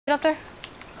Get up there.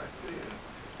 I see it.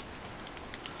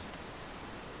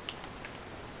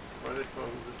 Why they call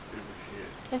this stupid shit?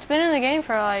 It's been in the game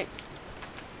for like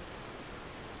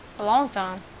a long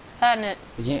time, hadn't it?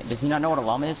 Does he not know what a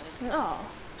llama is? No.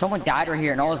 Someone died right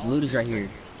here and all his loot is right here.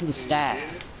 Look at the stat.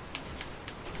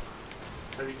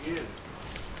 How do you get it?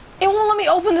 It won't let me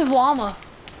open this llama.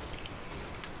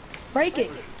 Break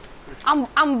it.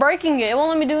 I'm breaking it. It won't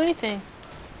let me do anything.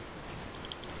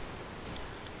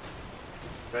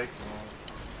 Fake one.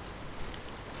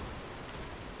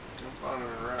 Jump on him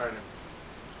and ride him.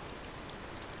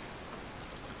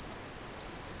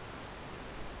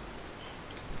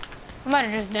 I might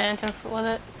have just danced with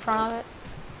it, in front of it.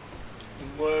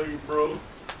 Leg, bro.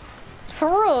 For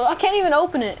real, I can't even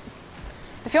open it.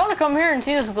 If you want to come here and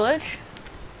see this glitch.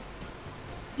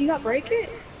 You got break it?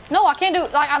 No, I can't do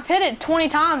it. Like, I've hit it 20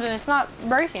 times and it's not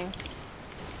breaking.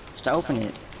 Just to open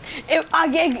it. It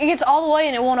gets all the way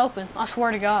and it won't open. I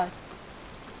swear to God.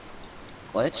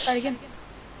 Glitch? Try it again.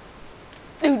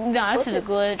 Dude, nah, this is a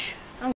glitch.